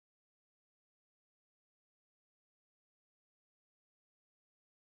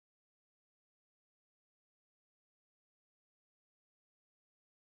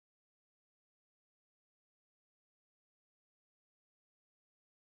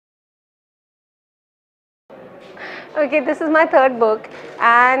Okay, this is my third book,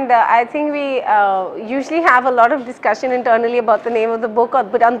 and I think we usually have a lot of discussion internally about the name of the book,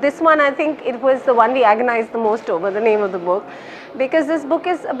 but on this one I think it was the one we agonized the most over, the name of the book, because this book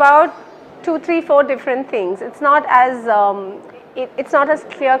is about 2, 3, 4 different things. It's not as it's not as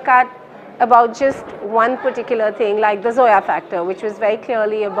clear cut about just one particular thing, like the Zoya factor, which was very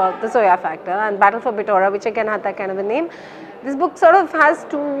clearly about the Zoya factor, and Battle for Bitora, which again had that kind of a name. This book sort of has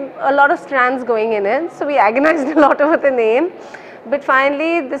a lot of strands going in it, so we agonized a lot over the name. But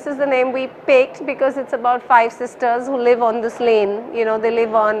finally, this is the name we picked because it's about 5 sisters who live on this lane. You know, they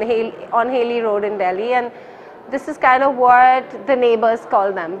live on Haley Road in Delhi, and this is kind of what the neighbors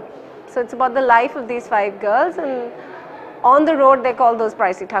call them. So it's about the life of these 5 girls, and on the road they call those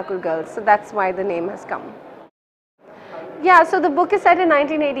PRICEY THAKUR girls. So that's why the name has come. Yeah, so the book is set in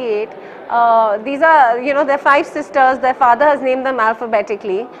 1988. These are, you know, they're 5 sisters. Their father has named them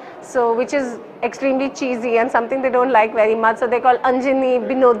alphabetically, so which is extremely cheesy and something they don't like very much. So they call Anjani,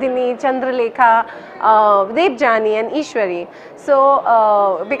 Binodini, Chandralekha, Debjani and Ishwari.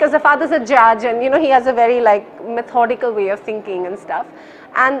 So because the father's a judge and, you know, he has a very like methodical way of thinking and stuff.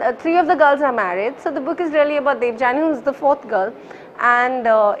 And 3 of the girls are married. So the book is really about Debjani, who's the 4th girl. And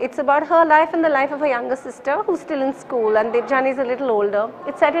it's about her life and the life of her younger sister who's still in school, and Debjani is a little older.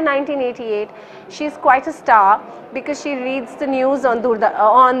 It's set in 1988. She's quite a star because she reads the news on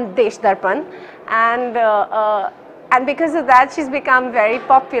Desh Darpan, and because of that she's become very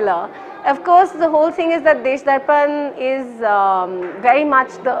popular. Of course, the whole thing is that Desh Darpan is very much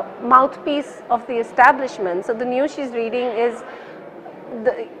the mouthpiece of the establishment. So the news she's reading is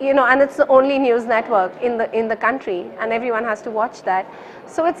and it's the only news network in the country, and everyone has to watch that.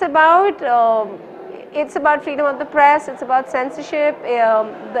 So it's about freedom of the press. It's about censorship.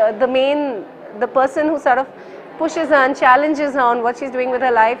 The person who sort of pushes her and challenges her on what she's doing with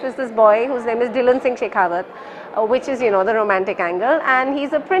her life is this boy whose name is Dylan Singh Shekhawat, which is, you know, the romantic angle, and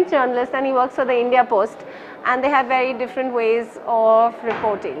he's a print journalist and he works for the India Post, and they have very different ways of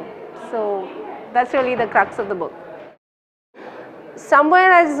reporting. So that's really the crux of the book.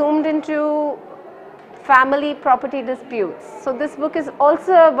 Somewhere I zoomed into family property disputes. So this book is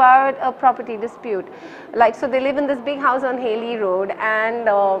also about a property dispute. Like, so they live in this big house on Haley Road, and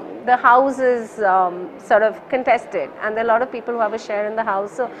the house is sort of contested, and there are a lot of people who have a share in the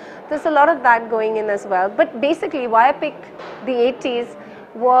house. So there's a lot of that going in as well. But basically why I picked the 80s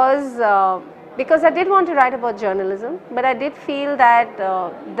was because I did want to write about journalism, but I did feel that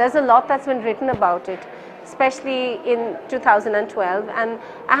there's a lot that's been written about it, especially in 2012, and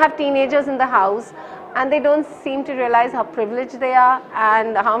I have teenagers in the house and they don't seem to realize how privileged they are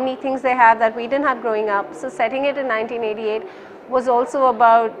and how many things they have that we didn't have growing up. So setting it in 1988 was also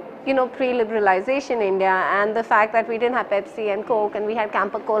about, you know, pre-liberalization India and the fact that we didn't have Pepsi and Coke, and we had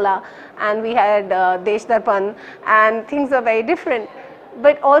Campa Cola and we had Desh Darpan, and things are very different.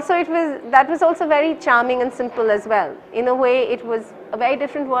 But also that was also very charming and simple as well. In a way, it was a very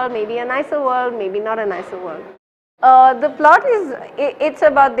different world, maybe a nicer world, maybe not a nicer world. The plot is, it's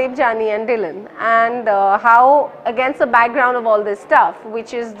about Debjani and Dylan, and how against the background of all this stuff,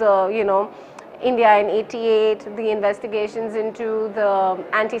 which is the, you know, India in 88, the investigations into the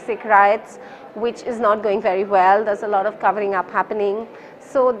anti-Sikh riots, which is not going very well. There's a lot of covering up happening.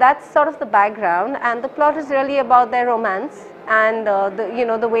 So that's sort of the background, and the plot is really about their romance and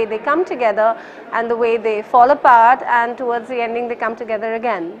the way they come together and the way they fall apart, and towards the ending they come together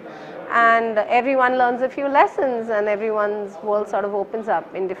again. And everyone learns a few lessons, and everyone's world sort of opens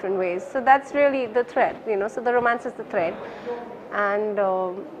up in different ways. So that's really the thread, you know. So the romance is the thread, and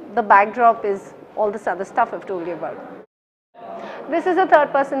the backdrop is all this other stuff I've told you about. This is a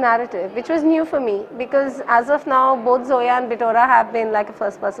third-person narrative, which was new for me because as of now, both Zoya and Bitora have been like a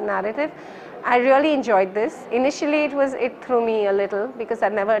first-person narrative. I really enjoyed this. Initially, it threw me a little because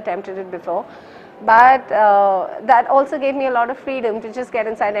I'd never attempted it before. But that also gave me a lot of freedom to just get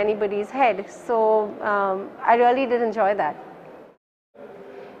inside anybody's head. So I really did enjoy that.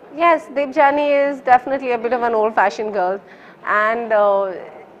 Yes, Debjani is definitely a bit of an old-fashioned girl, and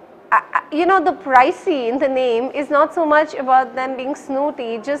you know, the PRICEY in the name is not so much about them being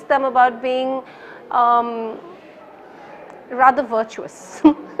snooty, just them about being rather virtuous.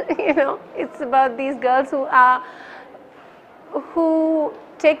 You know, it's about these girls who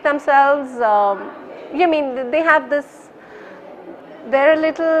take themselves, they have this, they're a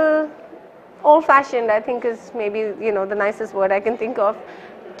little old-fashioned, I think is maybe, you know, the nicest word I can think of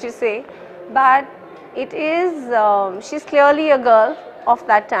to say, but it is, she's clearly a girl of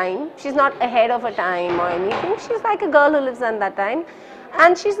that time. She's not ahead of her time or anything. She's like a girl who lives in that time,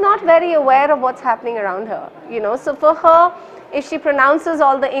 and she's not very aware of what's happening around her, you know. So for her, if she pronounces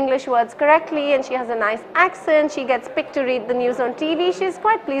all the English words correctly and she has a nice accent, she gets picked to read the news on TV, she's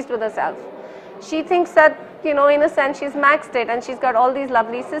quite pleased with herself. She thinks that, you know, in a sense she's maxed it and she's got all these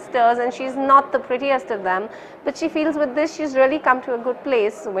lovely sisters and she's not the prettiest of them, but she feels with this she's really come to a good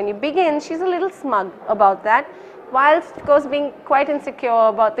place. So when you begin, she's a little smug about that, whilst of course being quite insecure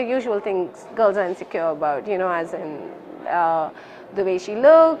about the usual things girls are insecure about, you know, as in the way she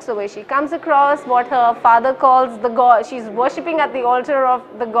looks, the way she comes across, what her father calls the god. She's worshipping at the altar of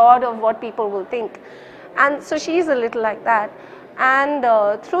the god of what people will think, and so she's a little like that. And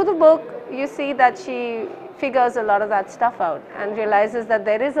through the book you see that she figures a lot of that stuff out and realizes that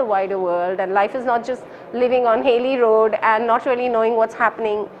there is a wider world and life is not just living on Haley Road and not really knowing what's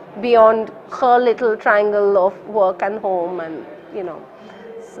happening beyond her little triangle of work and home, and you know,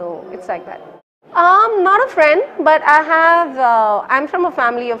 so it's like that. Not a friend, but I have, I'm from a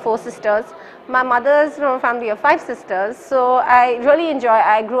family of 4 sisters. My mother is from a family of 5 sisters, so I really enjoy,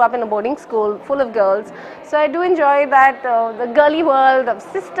 I grew up in a boarding school full of girls, so I do enjoy that, the girly world of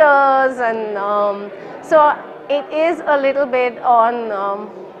sisters, and so it is a little bit on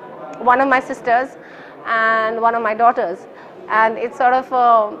one of my sisters and one of my daughters, and it's sort of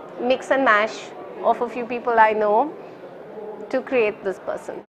a mix and mash of a few people I know to create this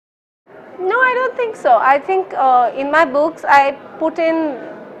person. No, I don't think so. I think in my books I put in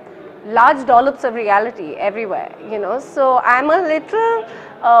large dollops of reality everywhere, you know. So I'm a little,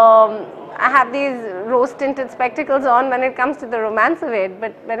 I have these rose tinted spectacles on when it comes to the romance of it,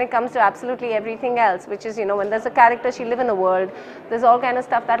 but when it comes to absolutely everything else, which is, you know, when there's a character, she live in a world, there's all kind of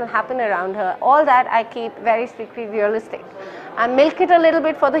stuff that will happen around her. All that I keep very strictly realistic. I milk it a little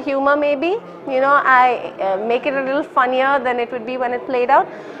bit for the humor maybe, you know, I make it a little funnier than it would be when it played out.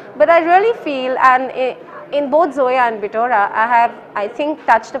 But I really feel, and in both Zoya and Bitora, I have, I think,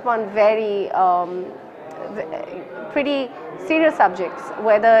 touched upon very pretty serious subjects,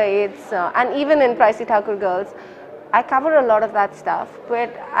 whether it's, and even in PRICEY THAKUR Girls, I cover a lot of that stuff,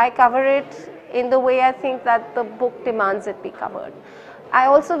 but I cover it in the way I think that the book demands it be covered. I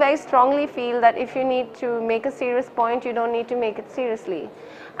also very strongly feel that if you need to make a serious point, you don't need to make it seriously.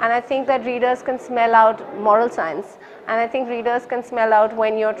 And I think that readers can smell out moral science, and I think readers can smell out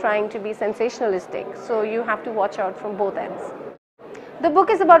when you're trying to be sensationalistic, so you have to watch out from both ends. The book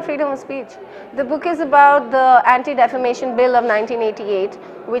is about freedom of speech. The book is about the Anti-Defamation Bill of 1988,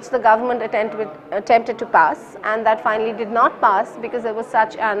 which the government attempted to pass, and that finally did not pass because there was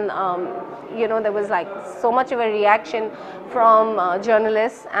such an, you know, there was like so much of a reaction from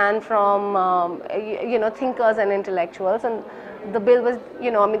journalists and from, you know, thinkers and intellectuals, and the bill was, you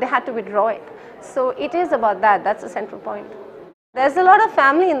know, I mean, they had to withdraw it. So it is about that, that's the central point. There's a lot of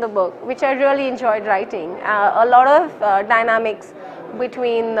family in the book, which I really enjoyed writing. A lot of dynamics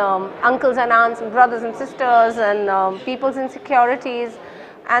between uncles and aunts and brothers and sisters and people's insecurities,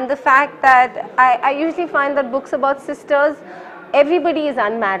 and the fact that I usually find that books about sisters, everybody is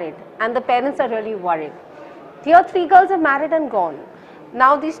unmarried and the parents are really worried. Here 3 girls are married and gone.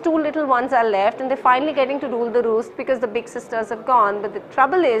 Now these 2 little ones are left and they're finally getting to rule the roost because the big sisters have gone, but the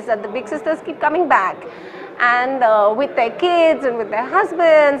trouble is that the big sisters keep coming back, and with their kids and with their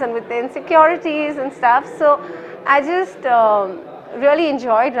husbands and with their insecurities and stuff. So I just really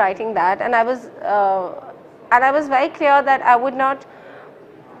enjoyed writing that, and I was very clear that I would not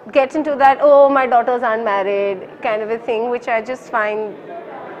get into that, oh, my daughter's unmarried kind of a thing, which I just find,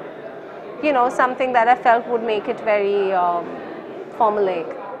 you know, something that I felt would make it very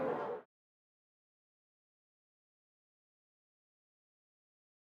formulaic.